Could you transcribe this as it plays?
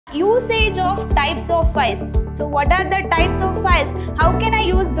usage of types of files. So what are the types of files? How can I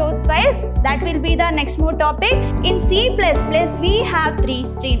use those files? That will be the next more topic. In C++, we have 3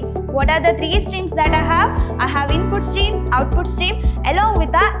 streams. What are the 3 streams that I have? I have input stream, output stream, along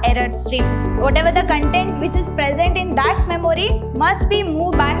with the error stream. Whatever the content which is present in that memory must be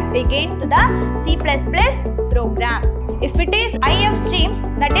moved back again to the C++ program. If it is IF stream,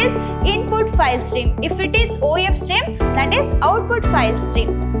 that is input file stream. If it is OF stream, that is output file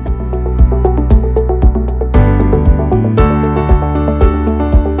stream.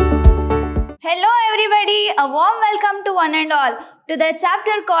 Hello everybody, a warm welcome to one and all to the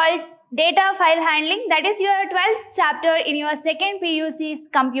chapter called Data File Handling, that is your 12th chapter in your second PUC's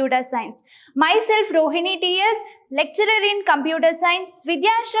Computer Science. Myself Rohini TS, lecturer in Computer Science,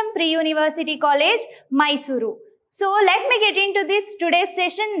 Vidhyaashram Pre-University College, Mysuru. So let me get into this today's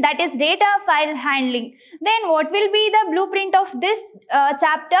session, that is data file handling. Then what will be the blueprint of this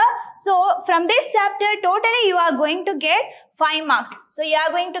chapter? So from this chapter totally you are going to get 5 marks. So you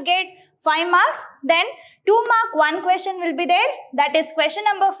are going to get 5 marks. Then 2 mark 1 question will be there, that is question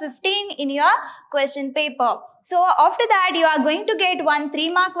number 15 in your question paper. So after that you are going to get 1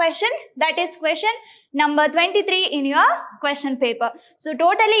 3 mark question, that is question number 23 in your question paper. So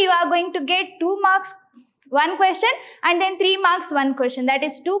totally you are going to get 2 marks 1 question and then 3 marks 1 question, that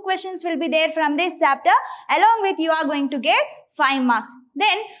is 2 questions will be there from this chapter, along with you are going to get 5 marks.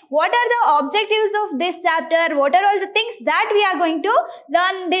 Then what are the objectives of this chapter? What are all the things that we are going to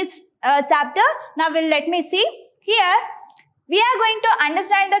learn this chapter? Now let me see. Here we are going to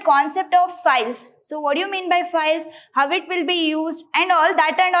understand the concept of files. So what do you mean by files, how it will be used, and all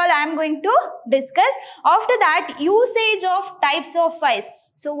that and all I am going to discuss. After that, usage of types of files.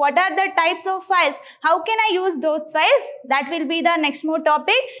 So what are the types of files? How can I use those files? That will be the next more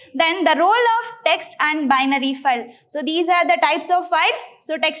topic. Then the role of text and binary file. So these are the types of file.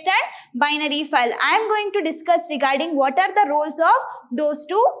 So text and binary file. I am going to discuss regarding what are the roles of those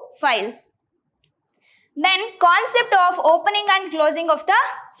 2 files. Then concept of opening and closing of the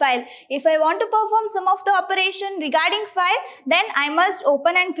file. If I want to perform some of the operation regarding file, then I must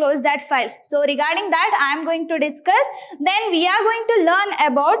open and close that file. So regarding that I am going to discuss. Then we are going to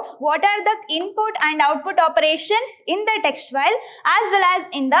learn about what are the input and output operation in the text file as well as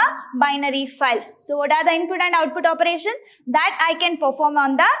in the binary file. So what are the input and output operation that I can perform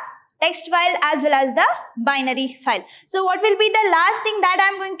on the text file as well as the binary file. So what will be the last thing that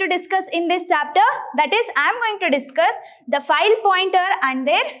I am going to discuss in this chapter? That is, I am going to discuss the file pointer and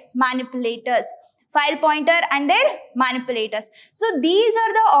their manipulators. File pointer and their manipulators. So these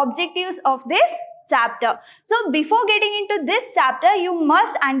are the objectives of this chapter. So before getting into this chapter, you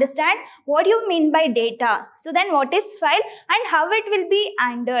must understand what you mean by data. So then what is file and how it will be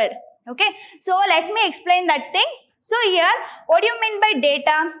handled. Okay. So let me explain that thing. So here, what do you mean by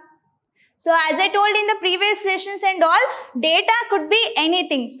data? So as I told in the previous sessions and all, data could be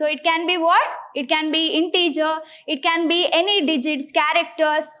anything. So it can be what? It can be integer, it can be any digits,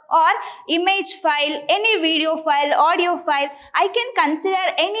 characters or image file, any video file, audio file. I can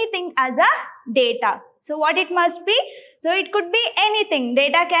consider anything as a data. So what it must be? So it could be anything.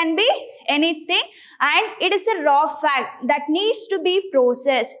 Data can be anything and it is a raw fact that needs to be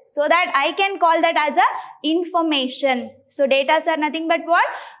processed. So that I can call that as a information. So data are nothing but what?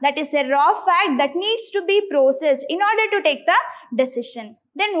 That is a raw fact that needs to be processed in order to take the decision.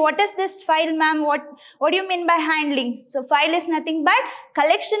 Then what is this file, ma'am? What do you mean by handling? So file is nothing but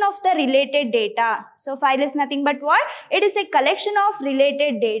collection of the related data. So file is nothing but what? It is a collection of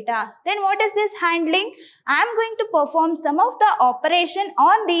related data. Then what is this handling? I am going to perform some of the operation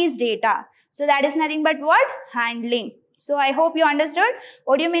on these data. So that is nothing but what? Handling. So I hope you understood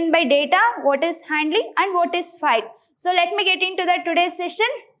what do you mean by data, what is handling and what is file. So let me get into that today's session.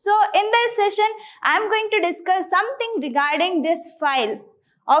 So in this session, I am going to discuss something regarding this file.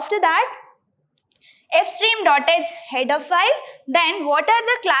 After that, fstream.h header file, then what are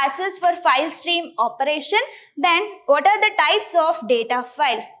the classes for file stream operation, then what are the types of data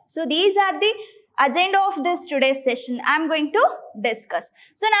file. So these are the agenda of this today's session I am going to discuss.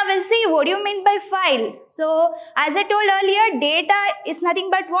 So now we'll see what do you mean by file. So as I told earlier, data is nothing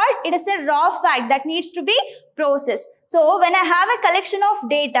but what? It is a raw fact that needs to be processed. So when I have a collection of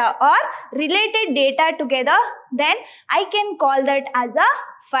data or related data together, then I can call that as a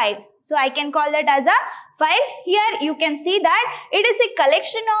file. So I can call that as a file. Here you can see that it is a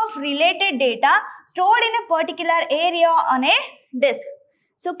collection of related data stored in a particular area on a disk.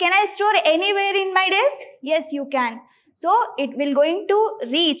 So can I store anywhere in my disk? Yes, you can. So it will going to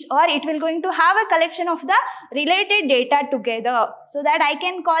reach or it will going to have a collection of the related data together. So that I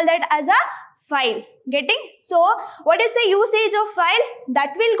can call that as a file. Getting? So what is the usage of file?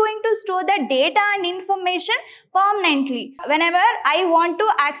 That will going to store the data and information permanently. Whenever I want to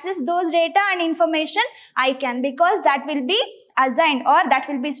access those data and information, I can, because that will be assigned or that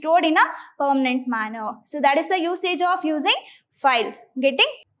will be stored in a permanent manner. So that is the usage of using file.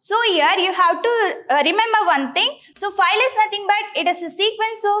 Getting? So here you have to remember one thing. So file is nothing but it is a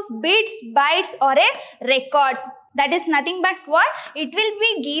sequence of bits, bytes or a records. That is nothing but what? It will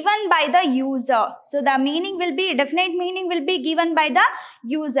be given by the user. So the meaning will be, definite meaning will be given by the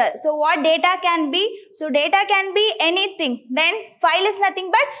user. So what data can be? So data can be anything. Then file is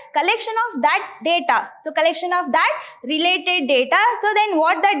nothing but collection of that data. So collection of that related data. So then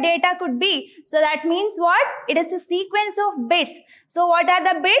what that data could be? So that means what? It is a sequence of bits. So what are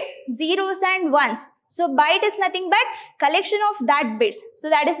the bits? Zeros and ones. So byte is nothing but collection of that bits. So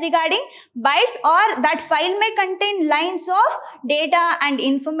that is regarding bytes, or that file may contain lines of data and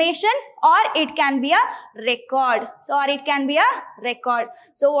information, or it can be a record. So or it can be a record.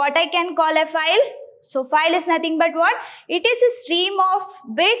 So what I can call a file? So file is nothing but what? It is a stream of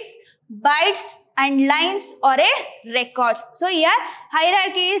bits, bytes and lines or a records. So here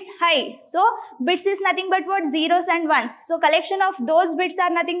hierarchy is high. So bits is nothing but what? Zeros and ones. So collection of those bits are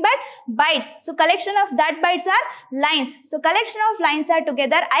nothing but bytes. So collection of that bytes are lines. So collection of lines are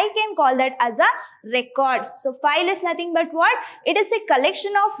together. I can call that as a record. So file is nothing but what? It is a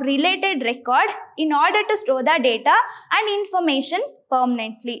collection of related record in order to store the data and information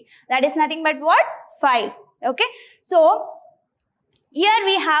permanently. That is nothing but what? File. Okay. So here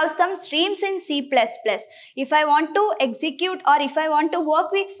we have some streams in C++. If I want to execute or if I want to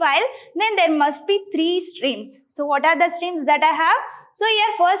work with file, then there must be 3 streams. So what are the streams that I have? So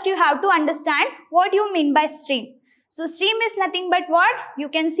here first you have to understand what you mean by stream. So stream is nothing but what? You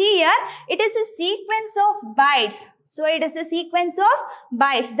can see here, it is a sequence of bytes. So it is a sequence of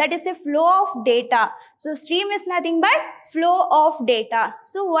bytes, that is a flow of data. So stream is nothing but flow of data.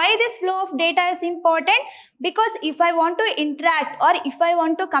 So why this flow of data is important? Because if I want to interact or if I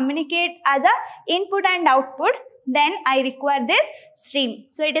want to communicate as a input and output, then I require this stream.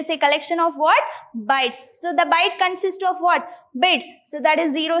 So it is a collection of what? Bytes. So the byte consists of what? Bits. So that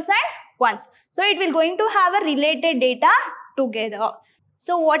is zeros and ones. So it will going to have a related data together.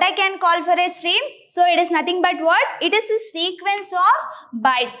 So what I can call for a stream? So it is nothing but what? It is a sequence of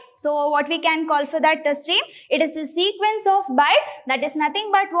bytes. So what we can call for that stream? It is a sequence of bytes, that is nothing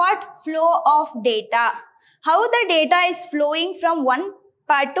but what? Flow of data. How the data is flowing from one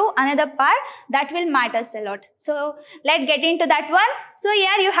part to another part, that will matter a lot. So let's get into that one. So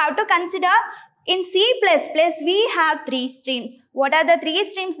here you have to consider in C++ we have 3 streams. What are the 3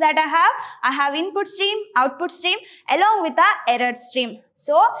 streams that I have? I have input stream, output stream along with the error stream.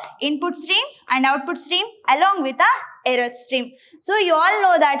 So input stream and output stream along with the error stream. So you all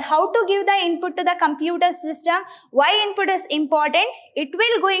know that how to give the input to the computer system. Why input is important? It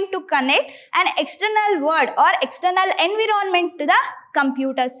will going to connect an external world or external environment to the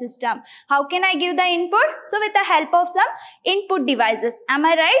computer system. How can I give the input? So with the help of some input devices. Am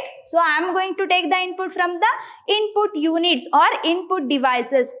I right? So I am going to take the input from the input units or input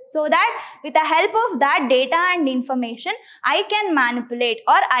devices, so that with the help of that data and information I can manipulate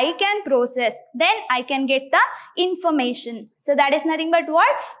or I can process. Then I can get the information. So that is nothing but what?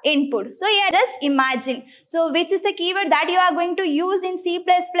 Input. So yeah, just imagine. So which is the keyword that you are going to use in C++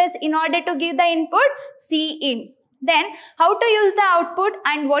 in order to give the input? Cin. Then how to use the output,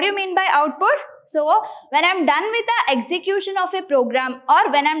 and what do you mean by output? So when I am done with the execution of a program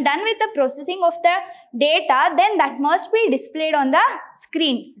or when I am done with the processing of the data, then that must be displayed on the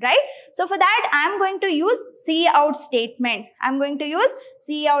screen, right? So for that I am going to use cout statement. I am going to use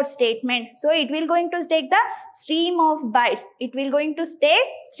cout statement. So it will going to take the stream of bytes. It will going to take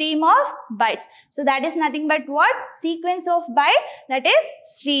stream of bytes. So that is nothing but what? Sequence of byte, that is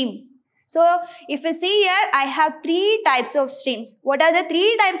stream. So if you see here, I have 3 types of streams. What are the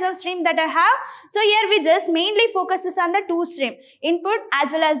 3 types of streams that I have? So here we just mainly focuses on the 2 stream, input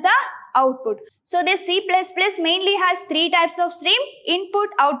as well as the output. So this C++ mainly has 3 types of stream: input,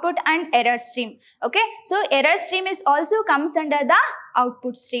 output and error stream. Okay. So error stream is also comes under the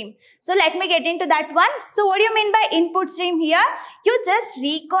output stream. So let me get into that one. So what do you mean by input stream here? You just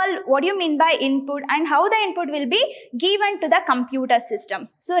recall what you mean by input and how the input will be given to the computer system.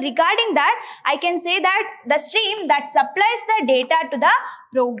 So regarding that, I can say that the stream that supplies the data to the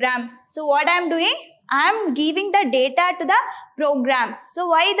program. So what I am doing? I am giving the data to the program. So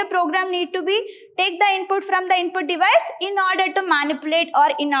why the program need to be take the input from the input device? In order to manipulate or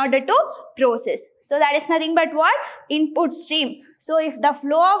in order to process. So that is nothing but what? Input stream. So if the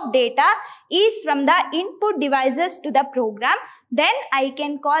flow of data is from the input devices to the program, then I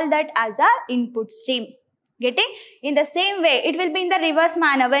can call that as a input stream. Getting? In the same way, it will be in the reverse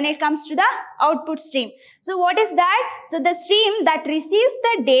manner when it comes to the output stream. So what is that? So the stream that receives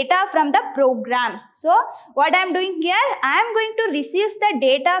the data from the program. So what I am doing here, I am going to receive the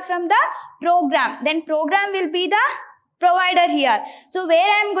data from the program. Then program will be the provider here. So where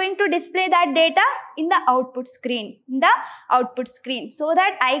I am going to display that data? In the output screen. In the output screen. So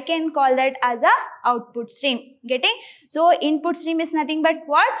that I can call that as a output stream. Getting? So input stream is nothing but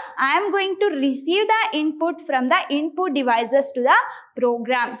what? I am going to receive the input from the input devices to the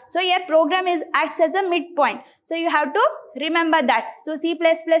program. So here program acts as a midpoint. So you have to remember that. So C++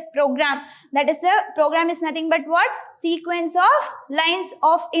 program, that is a program is nothing but what? Sequence of lines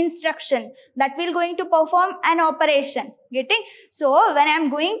of instruction that will going to perform an operation. Getting? So when I am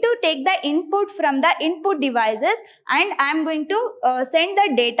going to take the input from the input devices and I am going to send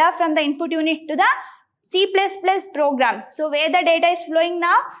the data from the input unit to the C++ program. So where the data is flowing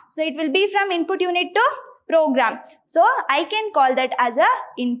now? So it will be from input unit to program. So I can call that as a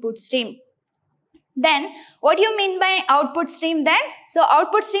input stream. Then what do you mean by output stream then? So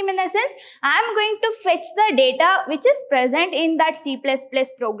output stream in the sense I am going to fetch the data which is present in that C++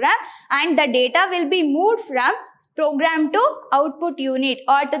 program and the data will be moved from program to output unit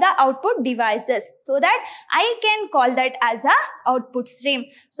or to the output devices, so that I can call that as a output stream.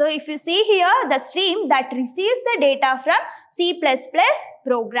 So if you see here, the stream that receives the data from C++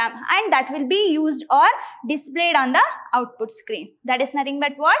 program and that will be used or displayed on the output screen. That is nothing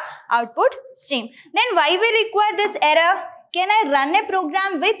but what? Output stream. Then why we require this error? Can I run a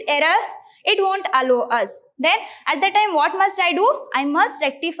program with errors? It won't allow us. Then at that time what must I do? I must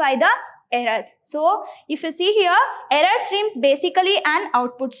rectify the errors. So if you see here, error streams basically an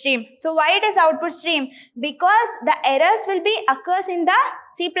output stream. So why it is output stream? Because the errors will be occurs in the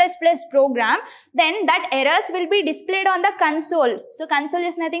C++ program, then that errors will be displayed on the console. So console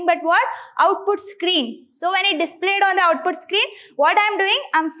is nothing but what? Output screen. So when it displayed on the output screen, what I am doing?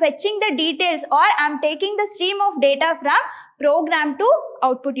 I am fetching the details or I am taking the stream of data from program to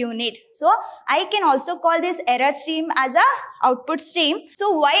output unit. So I can also call this error stream as a output stream.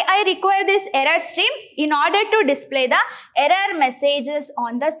 So why I require this error stream? In order to display the error messages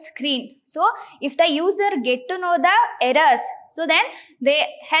on the screen. So if the user get to know the errors, so then they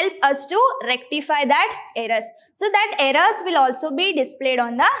help us to rectify that errors. So that errors will also be displayed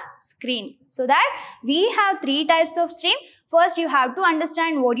on the screen. So that we have three types of stream. First you have to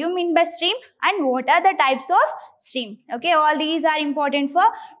understand what you mean by stream and what are the types of stream. Okay, all these are important for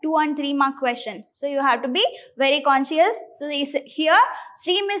 2 and 3 mark question. So you have to be very conscious. So here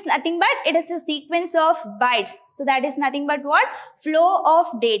stream is nothing but it is a sequence of bytes. So that is nothing but what? Flow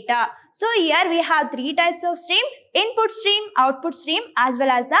of data. So here we have three types of stream: input stream, output stream, as well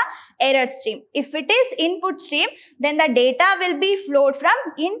as the error stream. If it is input stream, then the data will be flowed from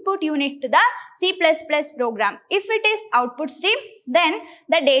input unit to the C++ program. If it is output stream, then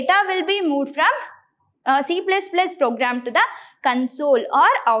the data will be moved from C++ program to the console or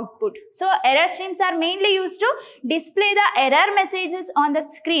output. So error streams are mainly used to display the error messages on the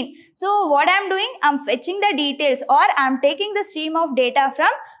screen. So what I am doing, I am fetching the details or I am taking the stream of data from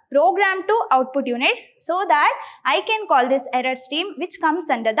program to output unit, so that I can call this error stream which comes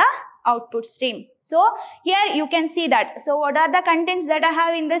under the output stream. So here you can see that. So what are the contents that I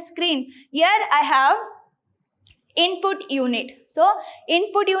have in the screen? Here I have input unit. So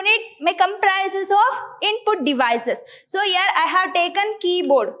input unit may comprises of input devices. So here I have taken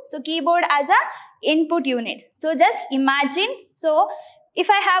keyboard. So keyboard as a input unit. So just imagine, so if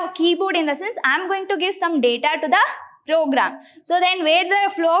I have keyboard in the sense, I am going to give some data to the program. So then where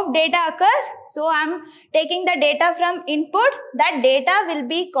the flow of data occurs, so I am taking the data from input, that data will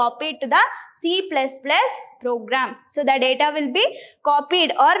be copied to the C++ program. So the data will be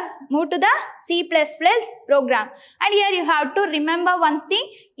copied or moved to the C++ program. And here you have to remember one thing: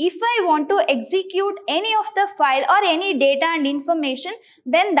 if I want to execute any of the file or any data and information,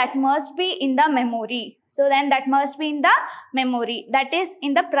 then that must be in the memory. So then that must be in the memory, that is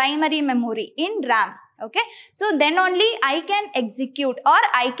in the primary memory, in RAM. Okay, so then only I can execute or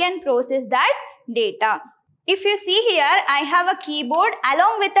I can process that data. If you see here, I have a keyboard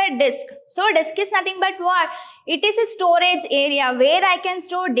along with a disk. So disk is nothing but what? It is a storage area where I can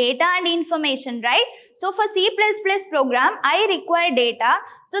store data and information, right? So for C++ program, I require data.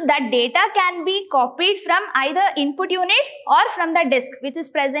 So that data can be copied from either input unit or from the disk, which is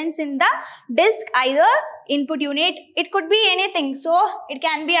present in the disk, either input unit. It could be anything. So it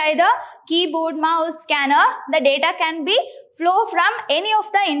can be either keyboard, mouse, scanner. The data can be flow from any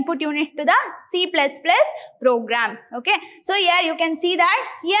of the input unit to the C++ program. Okay. So here you can see that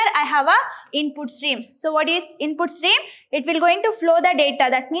here I have a input stream. So what is input stream? It will going to flow the data.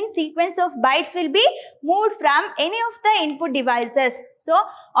 That means sequence of bytes will be moved from any of the input devices. So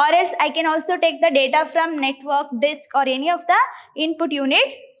or else I can also take the data from network, disk or any of the input unit.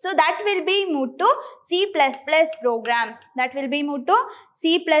 So that will be moved to C++ program. That will be moved to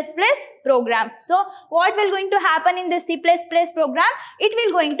C++ program. So what will going to happen in the C++ program? It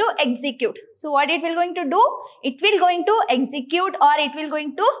will going to execute. So what it will going to do? It will going to execute or it will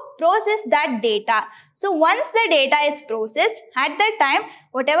going to process that data. So once the data is processed, at that time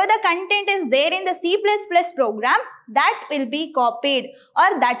whatever the content is there in the C++ program, that will be copied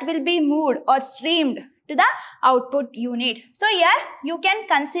or that will be moved or streamed to the output unit. So here you can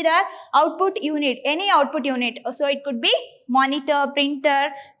consider output unit, any output unit. So it could be monitor, printer,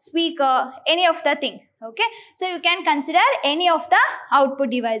 speaker, any of the thing. Okay, so you can consider any of the output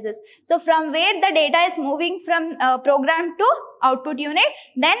devices. So from where the data is moving from program to output unit,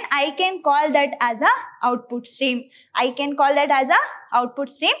 then I can call that as a output stream. I can call that as a output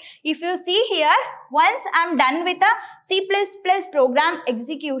stream. If you see here, once I am done with the C++ program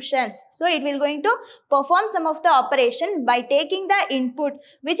executions, so it will going to perform some of the operation by taking the input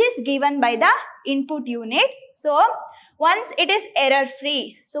which is given by the input unit. So once it is error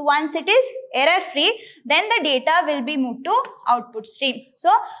free, then the data will be moved to output stream. So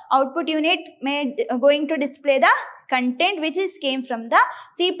output unit may going to display the content which is came from the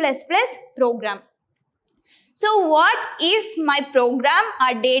C++ program. So what if my program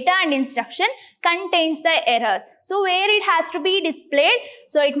or data and instruction contains the errors? So where it has to be displayed?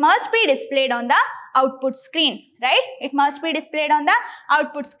 So it must be displayed on the output screen, right? It must be displayed on the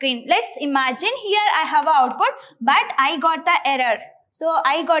output screen. Let's imagine here I have an output, but I got the error. So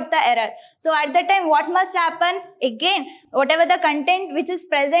I got the error. So at that time what must happen? Again, whatever the content which is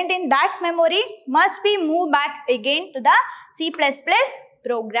present in that memory must be moved back again to the C++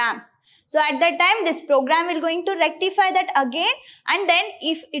 program. So at that time this program will going to rectify that again, and then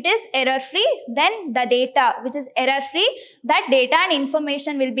if it is error free, then the data which is error free, that data and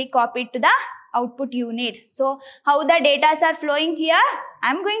information will be copied to the output unit. So how the data are flowing here? I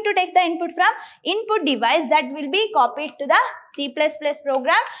am going to take the input from input device that will be copied to the C++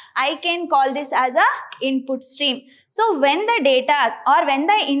 program. I can call this as a input stream. So when the data or when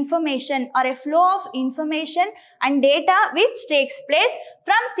the information or a flow of information and data which takes place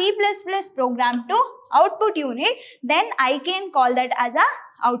from C++ program to output unit, then I can call that as a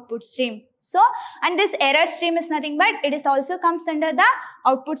output stream. So, and this error stream is nothing but it is also comes under the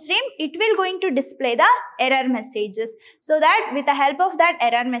output stream. It will going to display the error messages, so that with the help of that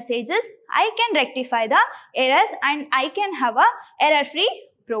error messages, I can rectify the errors and I can have a error free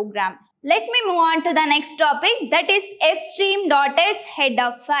program. Let me move on to the next topic, that is fstream.h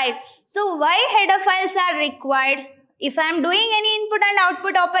header file. So why header files are required? If I am doing any input and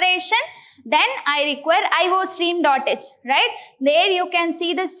output operation, then I require iostream.h, right? There you can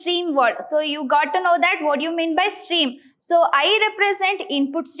see the stream word. So you got to know that what you mean by stream. So I represent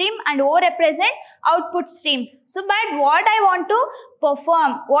input stream and O represent output stream. So but what I want to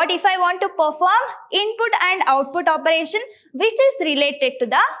perform, what if I want to perform input and output operation which is related to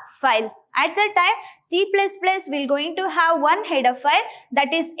the file? At that time, C++ will going to have one header file,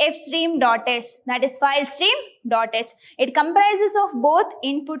 that is fstream.h, that is filestream.h. It comprises of both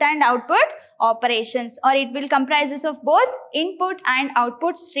input and output operations, or it will comprises of both input and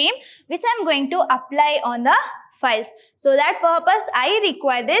output stream which I am going to apply on the files. So that purpose I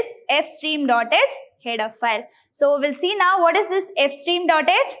require this fstream.h header file. So we'll see now what is this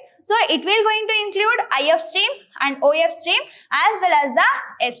fstream.h. So it will going to include ifstream and ofstream as well as the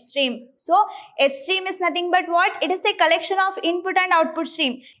fstream. So fstream is nothing but what? It is a collection of input and output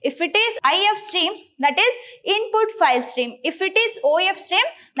stream. If it is ifstream, that is input file stream. If it is ofstream,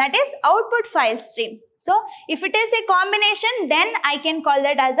 that is output file stream. So if it is a combination, then I can call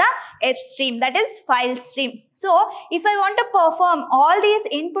that as a fstream, that is file stream. So if I want to perform all these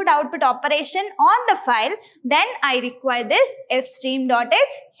input output operation on the file, then I require this fstream.h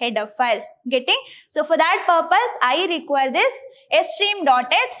header file. Getting? So for that purpose, I require this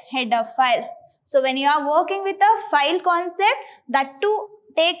fstream.h header file. So when you are working with a file concept, that too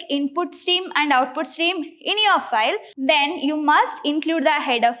take input stream and output stream in your file, then you must include the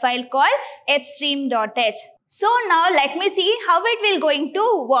header file called fstream.h. So now let me see how it will going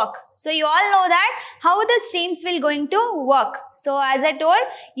to work. So you all know that how the streams will going to work. So as I told,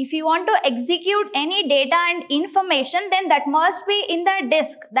 if you want to execute any data and information, then that must be in the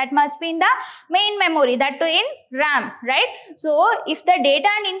disk, that must be in the main memory, that too in RAM, right? So if the data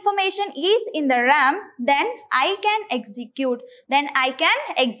and information is in the RAM, then I can execute.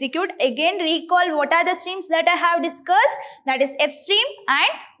 Again, recall what are the streams that I have discussed, that is F stream and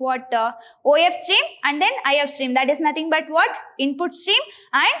what OF stream and then IF stream, that is nothing but what? Input stream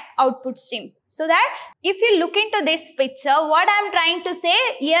and output stream. So that if you look into this picture, what I am trying to say,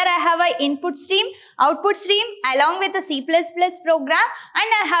 here I have an input stream, output stream along with a C++ program, and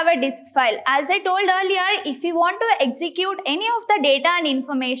I have a disk file. As I told earlier, if you want to execute any of the data and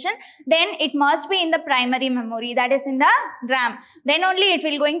information, then it must be in the primary memory, that is in the RAM. Then only it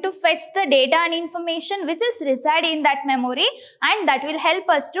will going to fetch the data and information which is reside in that memory, and that will help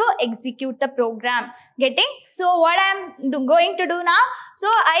us to execute the program. Getting? So what I am going to do now, so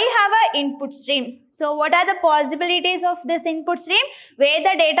I have an input stream. So what are the possibilities of this input stream? Where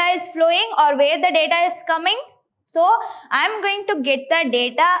the data is flowing or where the data is coming. So I am going to get the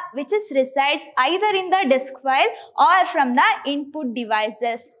data which is resides either in the disk file or from the input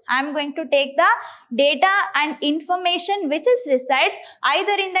devices. I am going to take the data and information which is resides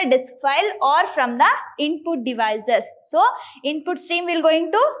either in the disk file or from the input devices. So input stream will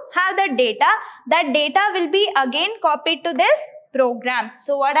going to have the data. That data will be again copied to this program.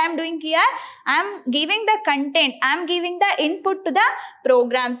 So what I am doing here, I am giving the content, I am giving the input to the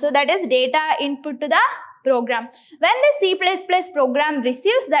program. So that is data input to the program. When the C++ program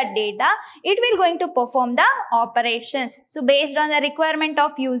receives that data, it will going to perform the operations. So based on the requirement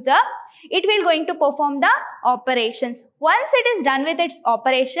of user, it will going to perform the operations. Once it is done with its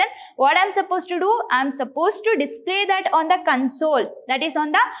operation, what I am supposed to do? I am supposed to display that on the console, that is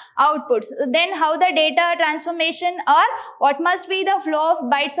on the outputs. Then how the data transformation or what must be the flow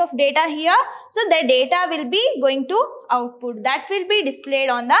of bytes of data here? So the data will be going to output. That will be displayed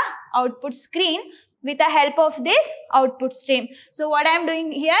on the output screen with the help of this output stream. So what I am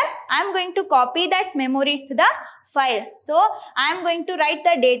doing here, I am going to copy that memory to the file. So I am going to write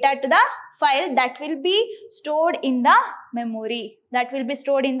the data to the file that will be stored in the memory.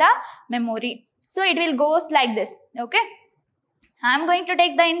 So it will goes like this. Okay. I am going to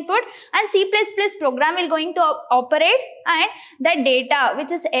take the input and C++ program will going to operate, and the data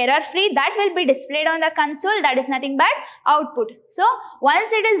which is error free, that will be displayed on the console, that is nothing but output. So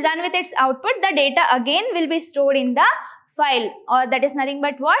once it is done with its output, the data again will be stored in the file, or that is nothing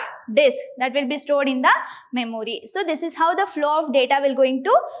but what? Disk, that will be stored in the memory. So this is how the flow of data will going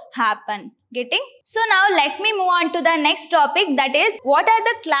to happen. Getting? So now let me move on to the next topic, that is what are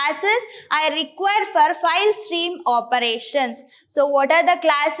the classes I require for file stream operations. So what are the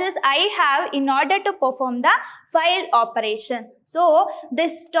classes I have in order to perform the file operations. So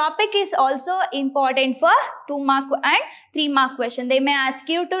this topic is also important for 2 mark and 3 mark question. They may ask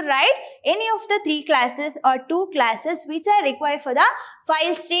you to write any of the 3 classes or 2 classes which are required for the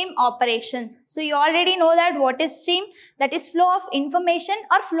file stream operations. So you already know that what is stream, that is flow of information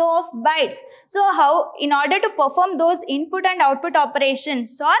or flow of bytes. So how in order to perform those input and output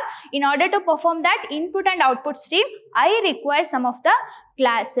operations, or in order to perform that input and output stream, I require some of the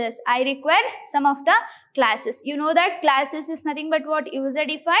classes. You know that classes is nothing but what? User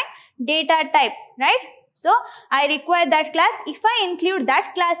defined data type, right? So I require that class. If I include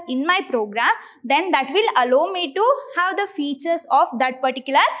that class in my program, then that will allow me to have the features of that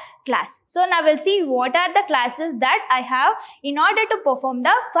particular class. So now we'll see what are the classes that I have in order to perform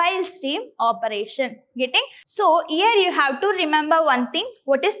the file stream operation. Getting? So here you have to remember one thing.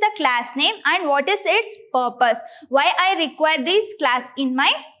 What is the class name and what is its purpose? Why I require this class in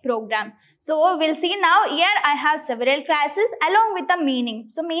my program? So we'll see now. Here I have several classes along with the meaning.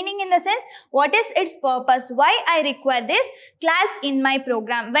 So meaning in the sense, what is its purpose? Why I require this class in my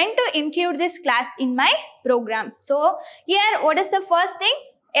program? When to include this class in my program? So here what is the first thing?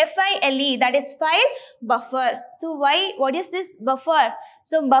 FILE, that is file buffer. So what is this buffer?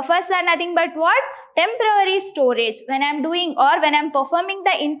 So buffers are nothing but what? Temporary storage. When I am doing or when I am performing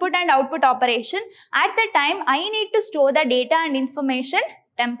the input and output operation, at the time I need to store the data and information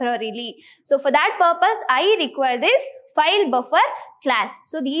temporarily. So for that purpose I require this file buffer class.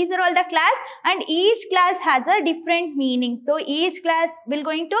 So these are all the class, and each class has a different meaning. So each class will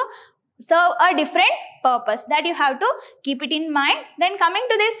going to serve a different purpose. That you have to keep it in mind. Then coming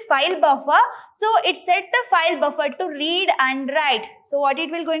to this file buffer, so it set the file buffer to read and write. So what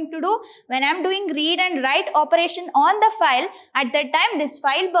it will going to do, when I am doing read and write operation on the file, at that time this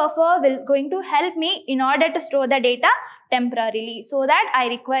file buffer will going to help me in order to store the data temporarily. So that I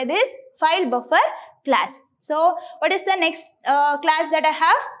require this file buffer class. So what is the next class that I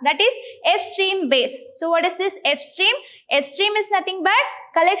have? That is fstream base. So what is this fstream? Fstream is nothing but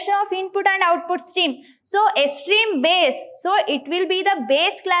collection of input and output stream. So fstream base, so it will be the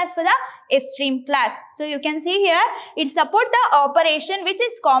base class for the fstream class. So you can see here, it supports the operation which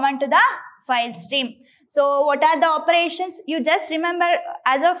is common to the file stream. So what are the operations? You just remember,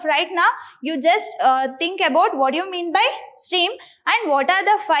 as of right now, you just think about what you mean by stream and what are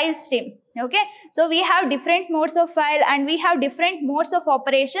the file stream. Okay, so we have different modes of file and we have different modes of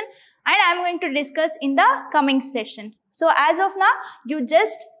operation, and I am going to discuss in the coming session. So as of now, you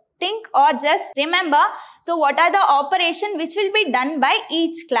just think or just remember, so what are the operation which will be done by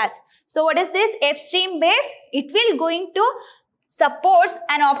each class. So what is this fstream base? It will going to supports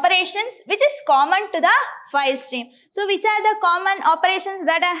and operations which is common to the file stream. So which are the common operations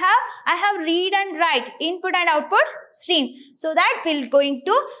that I have? I have read and write, input and output stream. So that will going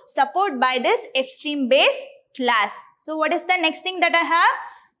to support by this fstream base class. So what is the next thing that I have?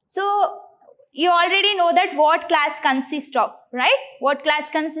 So you already know that what class consists of, right? What class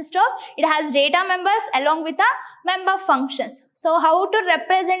consists of? It has data members along with the member functions. So how to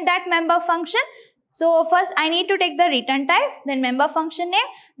represent that member function? So first I need to take the return type, then member function name,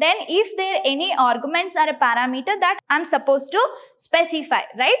 then if there any arguments or a parameter that I'm supposed to specify,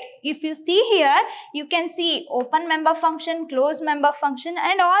 right? If you see here, you can see open member function, close member function,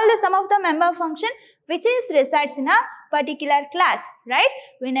 and all the some of the member function which is resides in a particular class, right?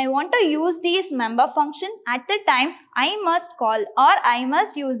 When I want to use these member function, at the time I must call or I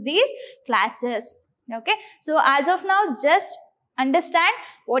must use these classes. Okay, so as of now, just understand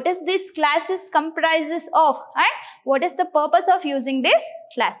what is this classes comprises of and what is the purpose of using this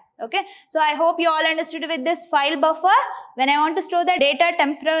class. Okay, so I hope you all understood with this file buffer. When I want to store the data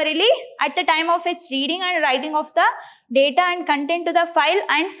temporarily at the time of its reading and writing of the data and content to the file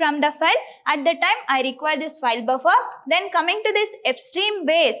and from the file, at the time I require this file buffer. Then coming to this fstream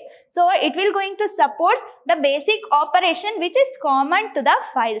base, so it will going to support the basic operation which is common to the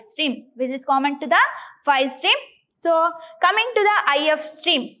file stream, So coming to the IF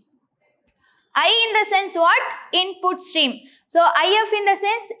stream. I in the sense what? Input stream. So IF in the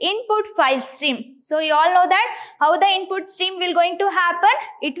sense input file stream. So you all know that how the input stream will going to happen.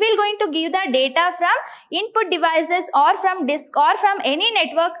 It will going to give the data from input devices or from disk or from any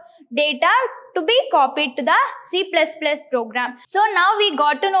network data to be copied to the C++ program. So now we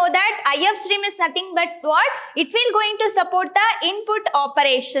got to know that IF stream is nothing but what? It will going to support the input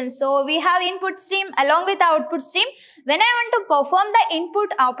operations. So we have input stream along with the output stream. When I want to perform the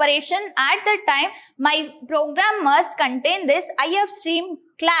input operation, at the time my program must contain this IF stream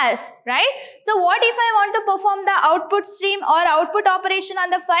class, right? So what if I want to perform the output stream or output operation on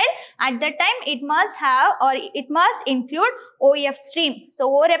the file? At that time it must have or it must include OF stream. So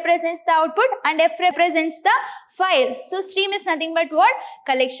O represents the output and F represents the file. So stream is nothing but what?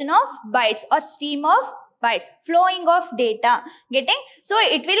 Collection of bytes or stream of bytes, flowing of data. Getting? So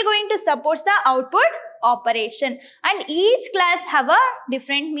it will going to support the output operation, and each class have a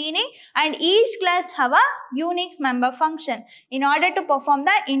different meaning and each class have a unique member function in order to perform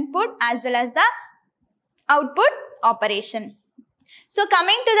the input as well as the output operation. So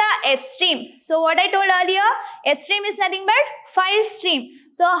coming to the F stream. So what I told earlier, F stream is nothing but file stream.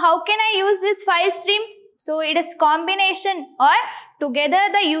 So how can I use this file stream? So it is combination or together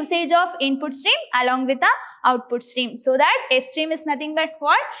the usage of input stream along with the output stream. So that F stream is nothing but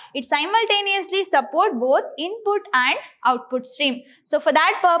what? It simultaneously support both input and output stream. So for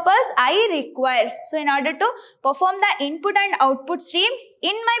that purpose I require, so in order to perform the input and output stream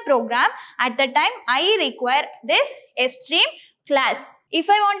in my program, at the time I require this F stream class.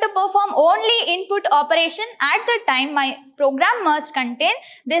 If I want to perform only input operation, at the time my program must contain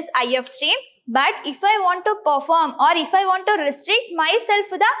this IF stream. But if I want to perform or if I want to restrict myself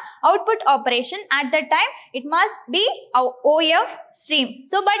to the output operation, at that time it must be OF stream.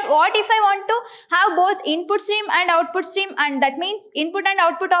 So but what if I want to have both input stream and output stream, and that means input and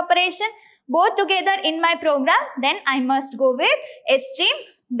output operation both together in my program, then I must go with F stream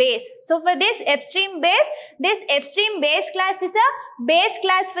base. So for this F stream base class is a base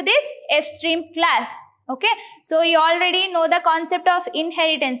class for this F stream class. Okay, so you already know the concept of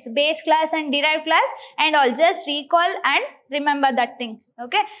inheritance, base class and derived class and all. Just recall and remember that thing.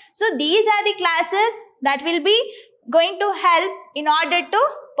 Okay, so these are the classes that will be going to help in order to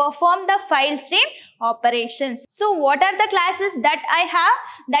perform the file stream operations. So what are the classes that I have?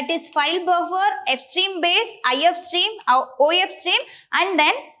 That is file buffer, fstream base, ifstream, ofstream, and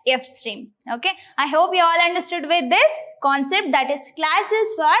then fstream. Okay, I hope you all understood with this concept, that is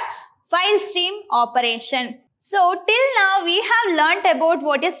classes for file stream operation. So till now we have learnt about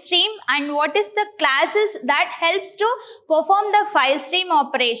what is stream and what is the classes that helps to perform the file stream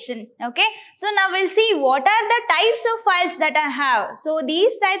operation. Okay, so now we'll see what are the types of files that I have. So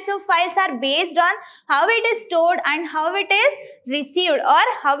these types of files are based on how it is stored and how it is received, or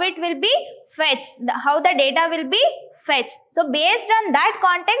how it will be fetched, how the data will be fetched. So based on that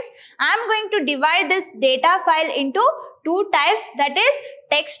context, I am going to divide this data file into two types, that is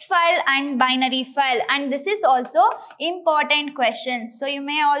text file and binary file, and this is also important question. So you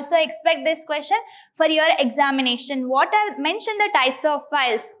may also expect this question for your examination. Mention the types of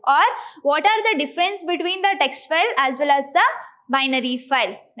files, or what are the difference between the text file as well as the binary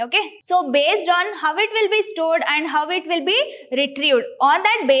file. Okay, so based on how it will be stored and how it will be retrieved, on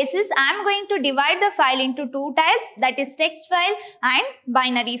that basis I am going to divide the file into two types, that is text file and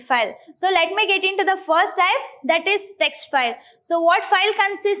binary file. So let me get into the first type, that is text file. So what file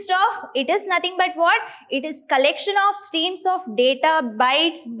consists of? It is nothing but what? It is collection of streams of data,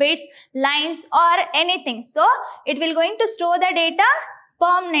 bytes, bits, lines, or anything. So it will going to store the data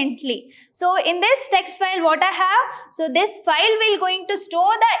permanently. So in this text file what I have, so this file will going to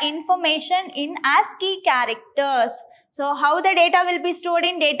store the information in ASCII characters. So how the data will be stored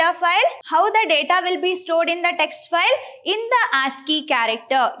in data file? How the data will be stored in the text file? In the ASCII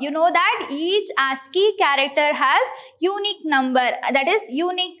character. You know that each ASCII character has unique number, that is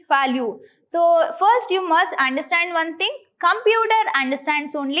unique value. So first you must understand one thing. Computer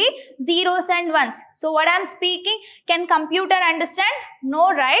understands only zeros and ones. So what I am speaking, can computer understand?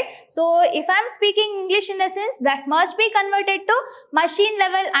 No, right? So if I am speaking English in the sense, that must be converted to machine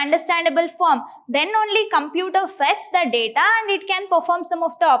level understandable form. Then only computer fetch the data and it can perform some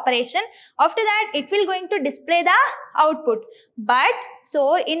of the operation. After that, it will going to display the output. But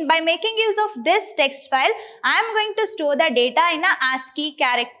so by making use of this text file, I am going to store the data in a ASCII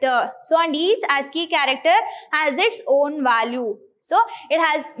character. So and each ASCII character has its own value. So it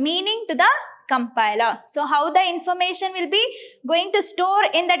has meaning to the compiler. So how the information will be going to store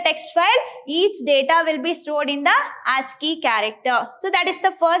in the text file? Each data will be stored in the ASCII character. So that is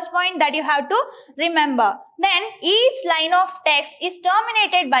the first point that you have to remember. Then each line of text is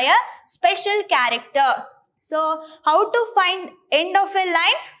terminated by a special character. So how to find end of a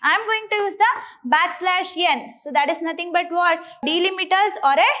line? I am going to use the \n. So that is nothing but what? Delimiters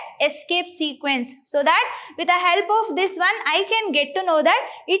or a escape sequence. So that with the help of this one, I can get to know that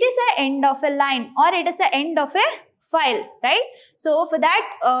it is a end of a line or it is a end of a file, right? So for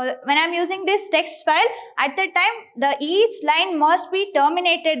that, when I am using this text file, at the time each line must be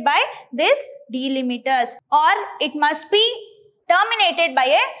terminated by this delimiters, or it must be terminated by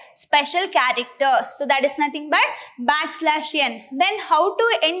a special character. So that is nothing but \n. Then how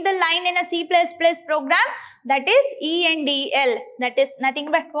to end the line in a C++ program? That is ENDL. That is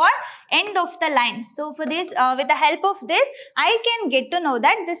nothing but what? End of the line. So for this, with the help of this, I can get to know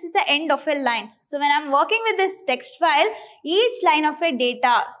that this is the end of a line. So when I am working with this text file, each line of a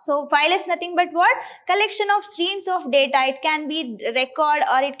data. So file is nothing but what? Collection of streams of data. It can be record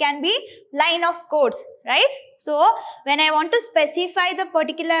or it can be line of codes, right? So when I want to specify the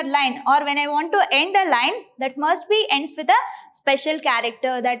particular line or when I want to end a line, that must be ends with a special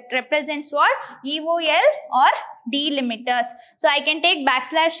character that represents what? EOL or delimiters. So I can take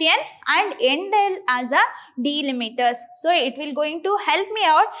 \n and end as a delimiters. So it will going to help me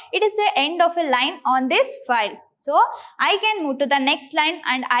out. It is the end of a line on this file. So I can move to the next line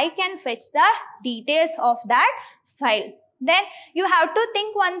and I can fetch the details of that file. Then you have to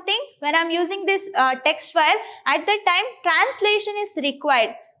think one thing, when I am using this text file, at the time translation is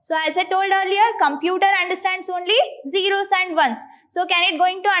required. So as I told earlier, computer understands only zeros and ones. So can it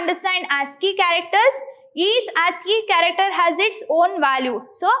going to understand ASCII characters? Each ASCII character has its own value.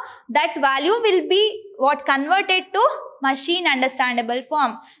 So that value will be what? Converted to machine understandable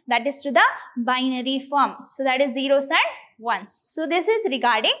form. That is to the binary form. So that is zeros and ones. So this is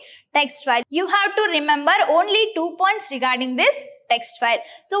regarding text file. You have to remember only 2 points regarding this text file.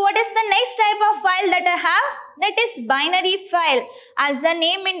 So what is the next type of file that I have? That is binary file. As the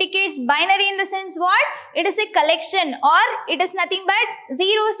name indicates, binary in the sense what? It is a collection or it is nothing but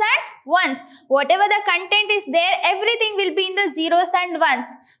zeros and ones. Whatever the content is there, everything will be in the zeros and ones.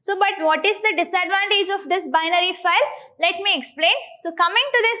 So but what is the disadvantage of this binary file? Let me explain. So coming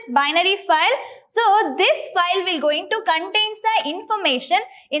to this binary file, so this file will going to contains the information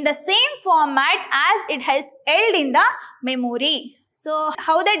in the same format as it has held in the memory. So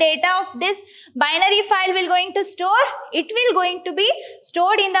how the data of this binary file will going to store? It will going to be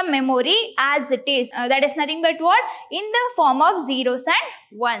stored in the memory as it is. That is nothing but what? In the form of zeros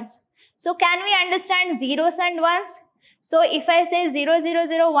and ones. So can we understand zeros and ones? So if I say 0, 0,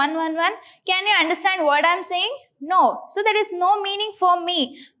 0, 1, 1, 1, can you understand what I am saying? No. So there is no meaning for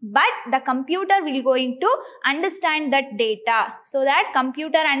me, but the computer will going to understand that data. So that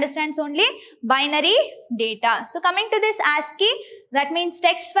computer understands only binary data. So coming to this ASCII, that means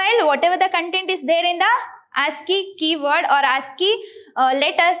text file, whatever the content is there in the ASCII keyword or ASCII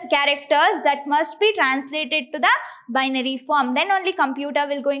letters, characters, that must be translated to the binary form. Then only computer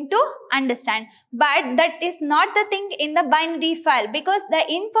will going to understand. But that is not the thing in the binary file, because the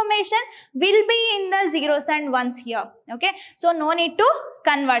information will be in the zeros and ones here. Okay, so no need to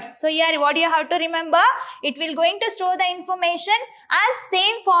convert. So here what you have to remember, it will going to store the information as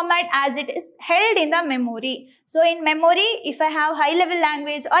same format as it is held in the memory. So in memory, if I have high level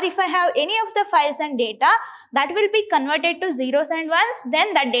language or if I have any of the files and data, that will be converted to zeros and ones,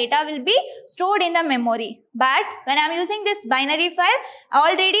 then that data will be stored in the memory. But when I am using this binary file,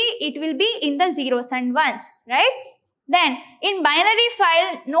 already it will be in the zeros and ones, right? Then in binary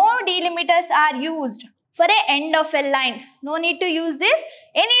file, no delimiters are used for a end of a line. No need to use this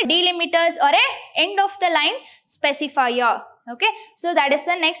any delimiters or a end of the line specifier. Okay, so that is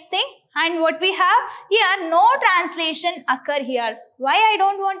the next thing. And what we have here, no translation occur here. Why I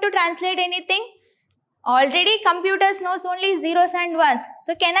don't want to translate anything? Already computers knows only zeros and ones.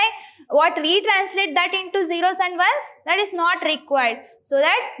 So can I retranslate that into zeros and ones? That is not required. So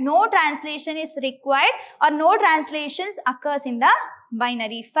that no translation is required or no translations occurs in the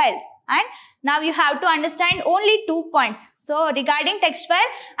binary file. And now you have to understand only 2 points. So regarding text file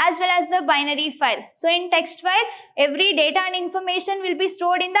as well as the binary file. So in text file, every data and information will be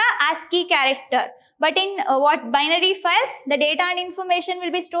stored in the ASCII character. But in binary file, the data and information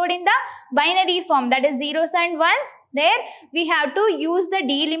will be stored in the binary form, that is zeros and ones. There we have to use the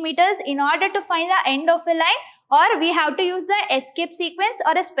delimiters in order to find the end of a line, or we have to use the escape sequence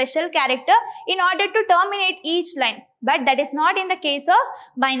or a special character in order to terminate each line. But that is not in the case of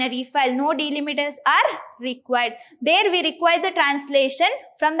binary file. No delimiters are required. There we require the translation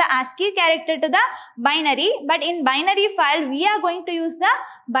from the ASCII character to the binary. But in binary file, we are going to use the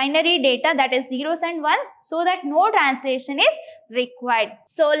binary data, that is zeros and ones, so that no translation is required.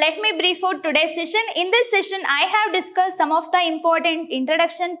 So let me brief out today's session. In this session, I have discussed some of the important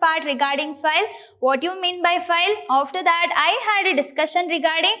introduction part regarding file. What you mean by file? After that, I had a discussion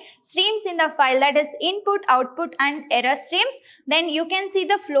regarding streams in the file, that is input, output and error streams. Then you can see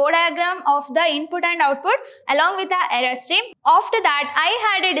the flow diagram of the input and output along with the error stream. After that,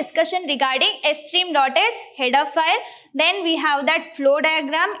 I had a discussion regarding fstream.h header file. Then we have that flow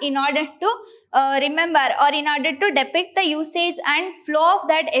diagram in order to remember or in order to depict the usage and flow of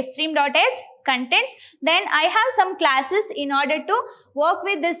that fstream.h contents. Then I have some classes in order to work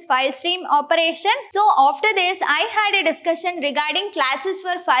with this file stream operation. So after this, I had a discussion regarding classes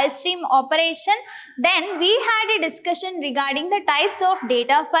for file stream operation. Then we had a discussion regarding the types of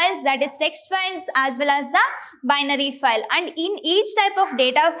data files, that is text files as well as the binary file. And in each type of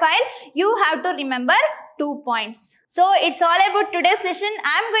data file, you have to remember 2 points. So it's all about today's session.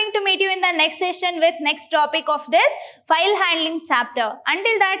 I'm going to meet you in the next session with next topic of this file handling chapter.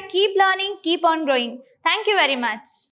 Until that, keep learning, keep on growing. Thank you very much.